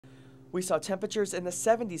We saw temperatures in the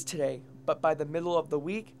 70s today, but by the middle of the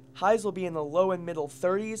week, highs will be in the low and middle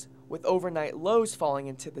 30s, with overnight lows falling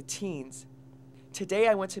into the teens. Today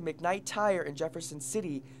I went to McKnight Tire in Jefferson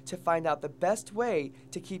City to find out the best way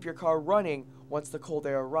to keep your car running once the cold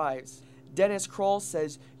air arrives. Dennis Kroll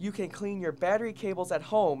says you can clean your battery cables at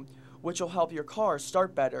home, which will help your car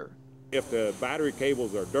start better. If the battery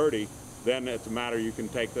cables are dirty, then it's a matter you can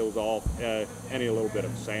take those off, any little bit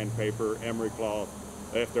of sandpaper, emery cloth.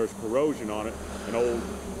 If there's corrosion on it, an old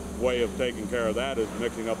way of taking care of that is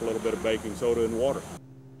mixing up a little bit of baking soda and water.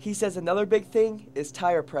 He says another big thing is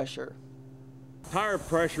tire pressure. Tire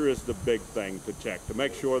pressure is the big thing to check, to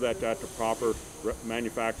make sure that that's the proper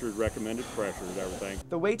manufacturer's recommended pressure and everything.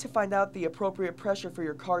 The way to find out the appropriate pressure for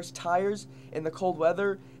your car's tires in the cold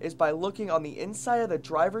weather is by looking on the inside of the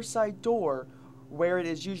driver's side door, where it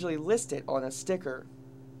is usually listed on a sticker.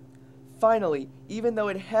 Finally, even though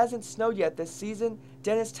it hasn't snowed yet this season,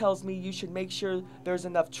 Dennis tells me you should make sure there's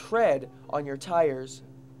enough tread on your tires.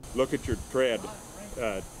 Look at your tread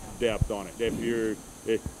depth on it.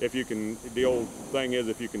 If you can, the old thing is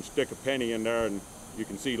if you can stick a penny in there and you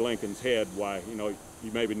can see Lincoln's head, why,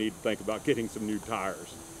 you maybe need to think about getting some new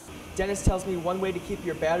tires. Dennis tells me one way to keep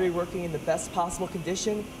your battery working in the best possible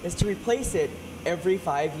condition is to replace it every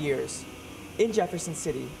 5 years. In Jefferson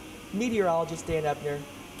City, Meteorologist Dan Ebner,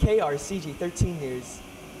 KRCG 13 News.